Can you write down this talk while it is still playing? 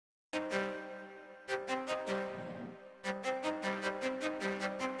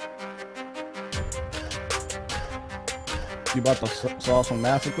You about to solve some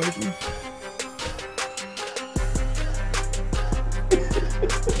math equation?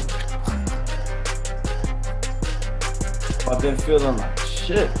 I've been feeling like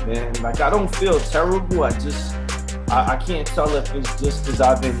shit, man. Like, I don't feel terrible. I can't tell if it's just because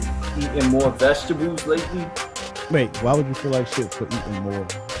I've been eating more vegetables lately. Wait, why would you feel like shit for eating more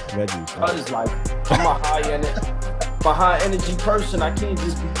veggies? I was like, I'm a high energy person. I can't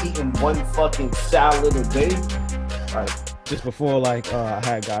just be eating one fucking salad a day. Like, just before like I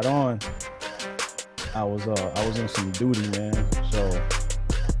had got on, I was in some duty, man. So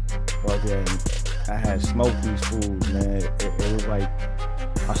fucking I had smoked these foods, man. It was like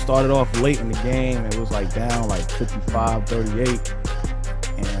I started off late in the game. It was like down like 55-38,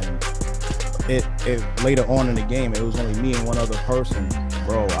 and it later on in the game, it was only me and one other person.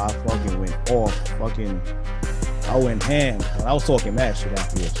 Bro, I fucking went off. I went ham. I was talking mad shit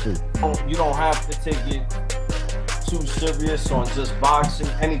afterwards too. You don't have to take it too serious on just boxing.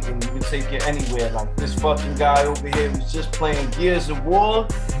 Anything, you can take it anywhere. Like this fucking guy over here was just playing Gears of War.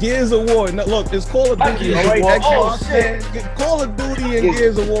 Gears of War. No, look, it's Call of Duty. Oh shit! Call of Duty and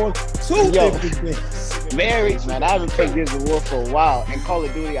Gears of War, two different things. Varies, man. I haven't played Gears of War for a while, and Call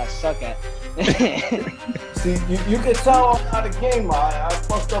of Duty I suck at. See, you can tell I'm not a gamer. I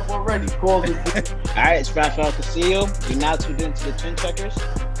fucked up already. Call of Duty. All right, it's Rafael Castillo. You're now tuned into the Twin Checkers.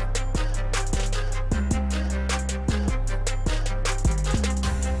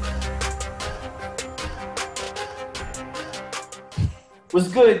 What's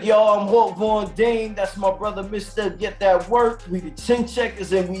good, y'all? I'm Walt Von Dane. That's my brother, Mr. Get That Work. We the Chin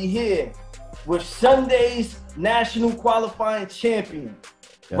Checkers, and we here with Sunday's national qualifying champion,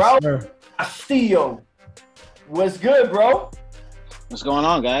 Rafael Castillo. What's good, bro? What's going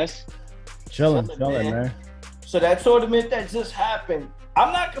on, guys? Chilling, man. So that tournament that just happened,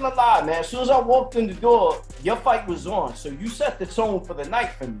 I'm not gonna lie, man. As soon as I walked in the door, your fight was on. So you set the tone for the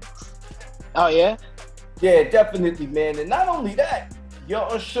night for me. Oh, yeah? Yeah, definitely, man. And not only that, you're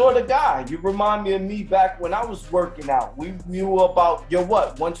a shorter guy. You remind me of me back when I was working out. We were about, you're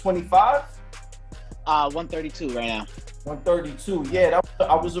what, 125? 132 right now. 132. Yeah,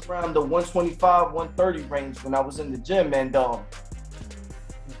 I was around the 125, 130 range when I was in the gym, and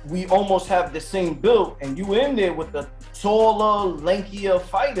we almost have the same build. And you were in there with the taller, lankier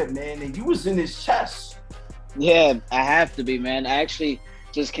fighter, man, and you was in his chest. Yeah, I have to be, man. I actually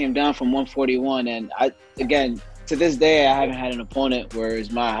just came down from 141, and again, to this day, I haven't had an opponent where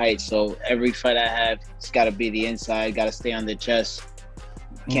it's my height. So every fight I have, it's got to be the inside, got to stay on the chest.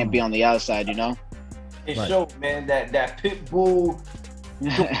 Can't be on the outside, you know? It showed, man, that pit bull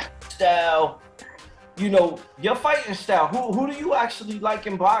style. You know, your fighting style. Who do you actually like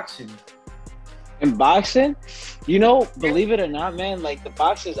in boxing? In boxing, you know, believe it or not, man, like the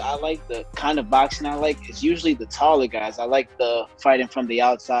boxers I like, the kind of boxing I like is usually the taller guys. I like the fighting from the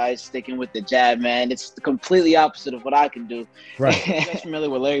outside, sticking with the jab, man. It's the completely opposite of what I can do. Right. You guys familiar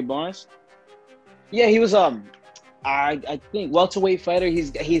with Larry Barnes? Yeah, he was I think welterweight fighter.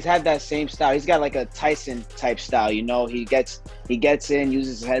 He's had that same style. He's got like a Tyson type style, you know. He gets in,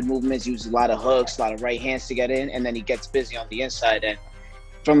 uses his head movements, uses a lot of hooks, a lot of right hands to get in, and then he gets busy on the inside. And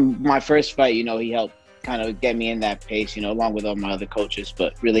from my first fight, you know, he helped kind of get me in that pace, you know, along with all my other coaches,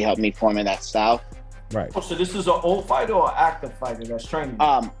 but really helped me form in that style. Right. Oh, so this is an old fighter or an active fighter that's training?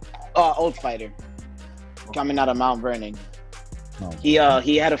 Old fighter, coming out of Mount Vernon. Oh.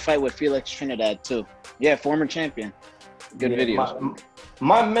 He had a fight with Felix Trinidad too. Yeah, former champion. Good videos.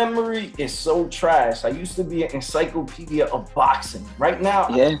 My memory is so trash. I used to be an encyclopedia of boxing. Right now,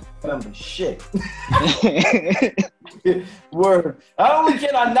 yeah. I don't remember shit. Word. Not only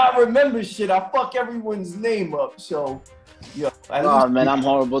can I not remember shit, I fuck everyone's name up. So, yeah. Oh man, I'm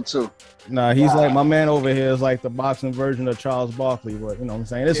horrible too. Nah, he's like my man over here is like the boxing version of Charles Barkley, but you know what I'm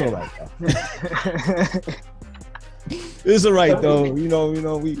saying? It's all right though. It's all right though. You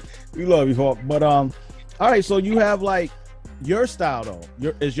know, we love you, Hawk. But all right, so you have like your style though.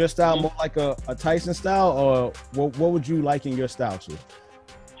 Is your style more like a Tyson style, or what would you like in your style too?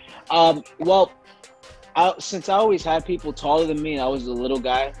 Well, since I always had people taller than me and I was a little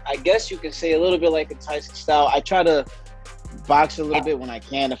guy, I guess you could say a little bit like a Tyson style. I try to box a little bit when I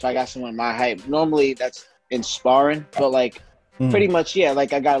can if I got someone my height. Normally that's in sparring, but like pretty much, yeah,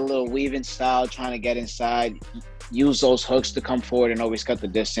 like I got a little weaving style, trying to get inside, use those hooks to come forward and always cut the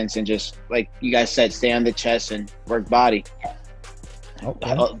distance, and just like you guys said, stay on the chest and work body.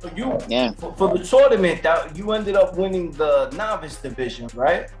 Okay. For the tournament, that you ended up winning the novice division,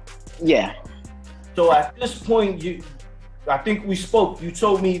 right? Yeah. So at this point, I think we spoke. You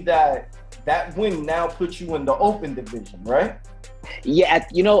told me that win now puts you in the open division, right? Yeah. At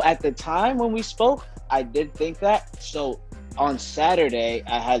the time when we spoke, I did think that. So on Saturday,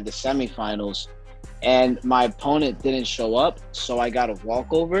 I had the semifinals, and my opponent didn't show up, so I got a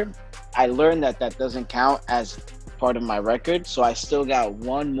walkover. I learned that that doesn't count as part of my record, so I still got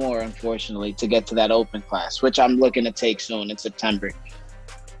one more, unfortunately, to get to that open class, which I'm looking to take soon in September.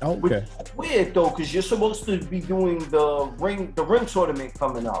 Okay. Weird though, because you're supposed to be doing the ring tournament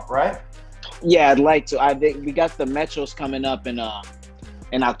coming up, right? Yeah, I'd like to. We got the Metros coming up in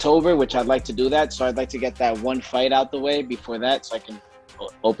October, which I'd like to do that. So I'd like to get that one fight out the way before that, so I can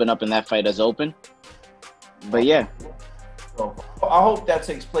open up in that fight as open. But yeah. So I hope that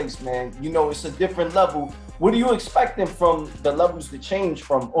takes place, man. You know, it's a different level. What are you expecting from the levels to change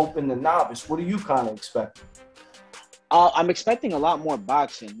from open to novice? What are you kind of expecting? I'm expecting a lot more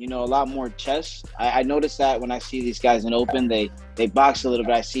boxing, you know, a lot more chess. I noticed that when I see these guys in open, they box a little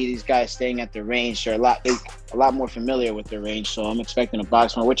bit. I see these guys staying at the range. They're a lot more familiar with the range. So I'm expecting to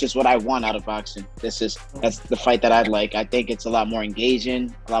box more, which is what I want out of boxing. That's the fight that I'd like. I think it's a lot more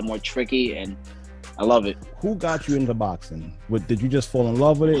engaging, a lot more tricky, and I love it. Who got you into boxing? Did you just fall in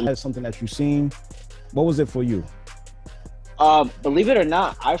love with it? That's something that you've seen? What was it for you? Believe it or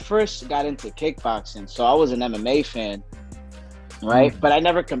not, I first got into kickboxing, so I was an MMA fan, right? But I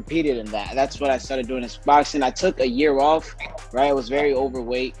never competed in that. That's what I started doing is boxing. I took a year off, right? I was very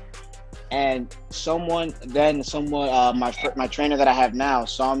overweight, and my trainer that I have now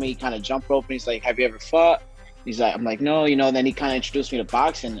saw me kind of jump rope, and he's like, "Have you ever fought?" He's like, I'm like, "No," you know. Then he kind of introduced me to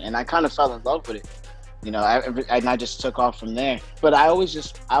boxing, and I kind of fell in love with it. You know, I just took off from there. But I always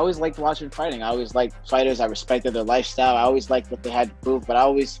liked watching fighting. I always liked fighters. I respected their lifestyle. I always liked what they had to prove. But I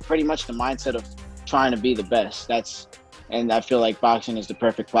always pretty much the mindset of trying to be the best. And I feel like boxing is the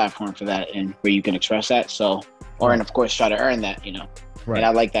perfect platform for that, and where you can express that. So, and of course try to earn that. You know, right. And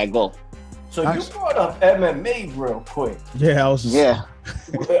I like that goal. So you brought up MMA real quick. Yeah, I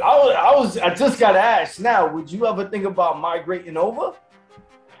just got to ask now. Would you ever think about migrating over?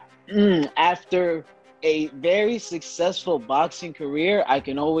 After a very successful boxing career, I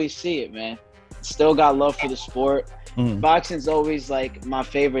can always see it, man. Still got love for the sport. Boxing's always like my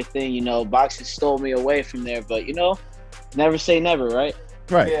favorite thing, you know. Boxing stole me away from there, but you know, never say never, right?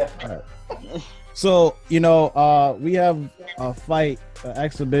 Right. Yeah. Right. So, you know, we have a fight, an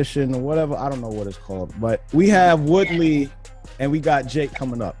exhibition, or whatever. I don't know what it's called, but we have Woodley and we got Jake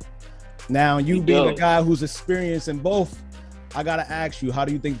coming up. Now, you being a guy who's experienced in both, I got to ask you, how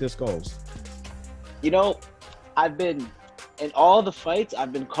do you think this goes? You know, I've been in all the fights.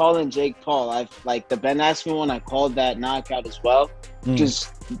 I've been calling Jake Paul. The Ben Askren one. I called that knockout as well. Because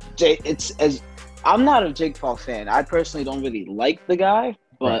I'm not a Jake Paul fan. I personally don't really like the guy,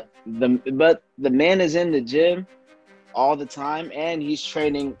 but the man is in the gym all the time, and he's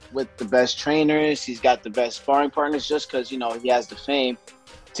training with the best trainers. He's got the best sparring partners. Just because, you know, he has the fame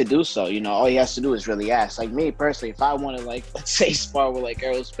to do so, you know, all he has to do is really ask. Like me personally, if I want to, like, let's say spar with like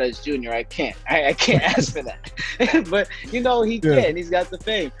Errol Spence Jr., I can't ask for that. But you know, he can. He's got the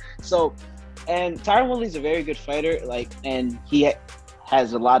fame. So, and Tyron Woodley's a very good fighter, like, and he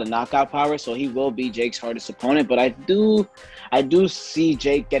has a lot of knockout power, so he will be Jake's hardest opponent. But I do see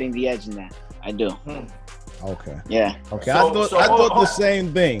Jake getting the edge in that. I do. Okay. Yeah. Okay. I thought the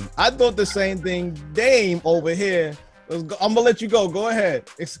same thing. I thought the same thing. Dame over here. I'm gonna let you go. Go ahead.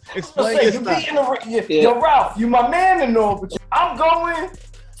 Explain your Yo, Ralph, you my man and all, but I'm going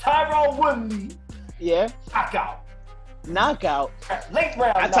Tyron Woodley. Yeah. Knockout. Late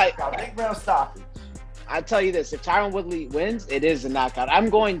round knockout. Late round stoppage. I tell you this: if Tyron Woodley wins, it is a knockout. I'm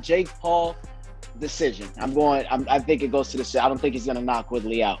going Jake Paul decision. I think it goes to decision. I don't think he's gonna knock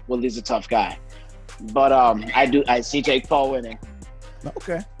Woodley out. Woodley's a tough guy, but I see Jake Paul winning.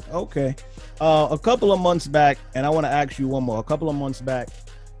 Okay. A couple of months back, and I want to ask you one more. A couple of months back,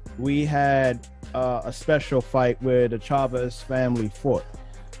 we had a special fight where the Chavez family fought.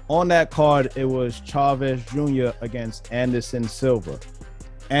 On that card, it was Chavez Jr. against Anderson Silva.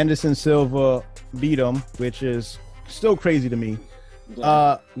 Anderson Silva beat him, which is still crazy to me.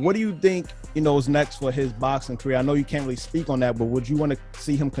 Yeah. What do you think, you know, is next for his boxing career? I know you can't really speak on that, but would you want to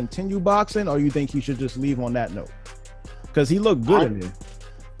see him continue boxing, or you think he should just leave on that note? Because he looked good in it.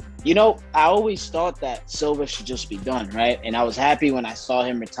 You know, I always thought that Silva should just be done, right? And I was happy when I saw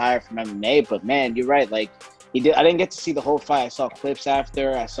him retire from MMA. But man, you're right. Like, I didn't get to see the whole fight. I saw clips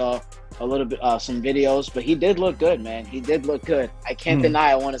after. I saw a little bit, some videos. But he did look good, man. He did look good. I can't deny.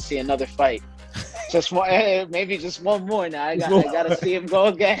 I want to see another fight. Just one, maybe just one more. Now I got to see him go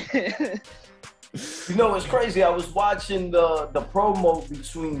again. You know, it's crazy. I was watching the promo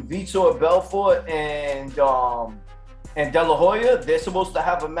between Vitor Belfort and De La Hoya. They're supposed to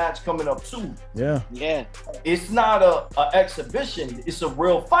have a match coming up too. Yeah. It's not a exhibition. It's a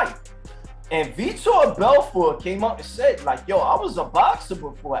real fight. And Vitor Belfort came out and said, like, yo, I was a boxer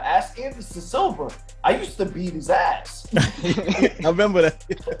before. Ask Anderson Silva. I used to beat his ass. I remember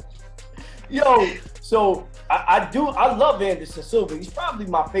that. Yo, so I love Anderson Silva. He's probably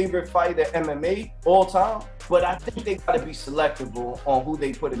my favorite fighter MMA all time. But I think they gotta be selective on who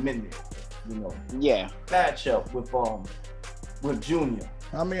they put him in there. You know. Yeah. Matchup with Junior.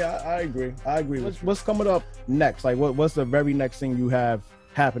 I mean, I agree. I agree. What's coming up next? Like, what's the very next thing you have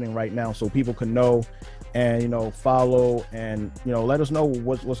happening right now, so people can know and, you know, follow and, you know, let us know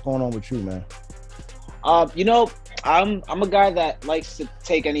what's going on with you, man. You know, I'm a guy that likes to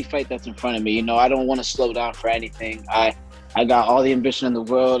take any fight that's in front of me. You know, I don't want to slow down for anything. I got all the ambition in the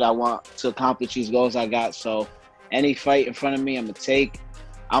world. I want to accomplish these goals I got. So any fight in front of me, I'm gonna take.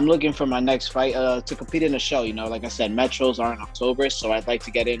 I'm looking for my next fight to compete in a show. You know, like I said, Metros are in October, so I'd like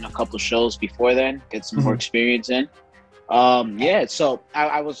to get in a couple shows before then, get some more experience in. Yeah, so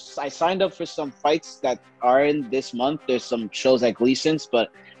I signed up for some fights that are in this month. There's some shows at Gleason's,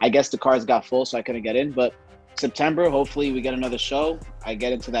 but I guess the cards got full, so I couldn't get in. But September, hopefully we get another show. I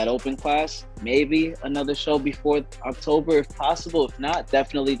get into that open class, maybe another show before October if possible. If not,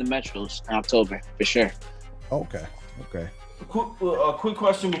 definitely the Metros in October for sure. Okay. A quick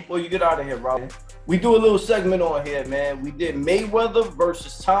question before you get out of here, Robin. We do a little segment on here, man. We did Mayweather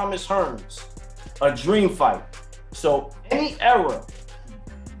versus Thomas Hearns, a dream fight. So any era,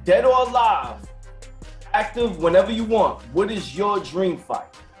 dead or alive, active, whenever you want, what is your dream fight?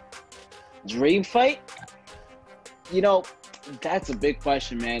 Dream fight? You know, that's a big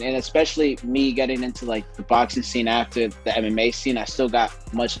question, man. And especially me getting into like the boxing scene after the MMA scene, I still got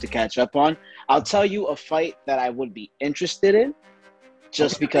much to catch up on. I'll tell you a fight that I would be interested in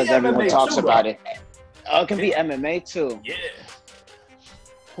just because everyone talks about it. Oh, it can be MMA too. Yeah.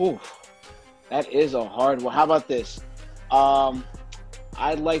 Whew. That is a hard one. How about this?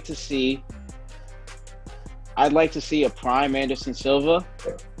 I'd like to see a prime Anderson Silva.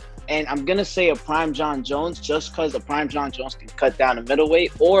 And I'm going to say a prime John Jones just because a prime John Jones can cut down to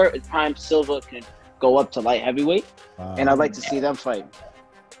middleweight, or a prime Silva can go up to light heavyweight. And I'd like to see them fight.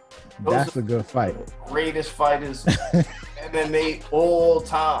 That's a good fight. Greatest fighters MMA all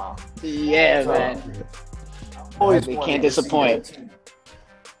time. Yeah, man. They can't disappoint.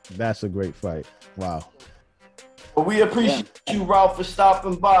 That's a great fight. Wow. Well, we appreciate you, Ralph, for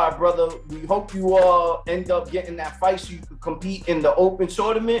stopping by, brother. We hope you end up getting that fight so you can compete in the open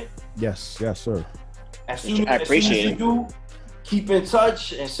tournament. Yes, sir. As soon as you do, keep in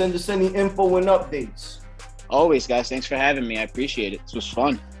touch and send us any info and updates. Always, guys. Thanks for having me. I appreciate it. This was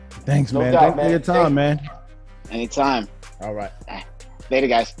fun. Thanks, man. Thanks for your time, man. Anytime. All right. Later,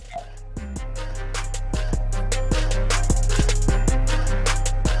 guys.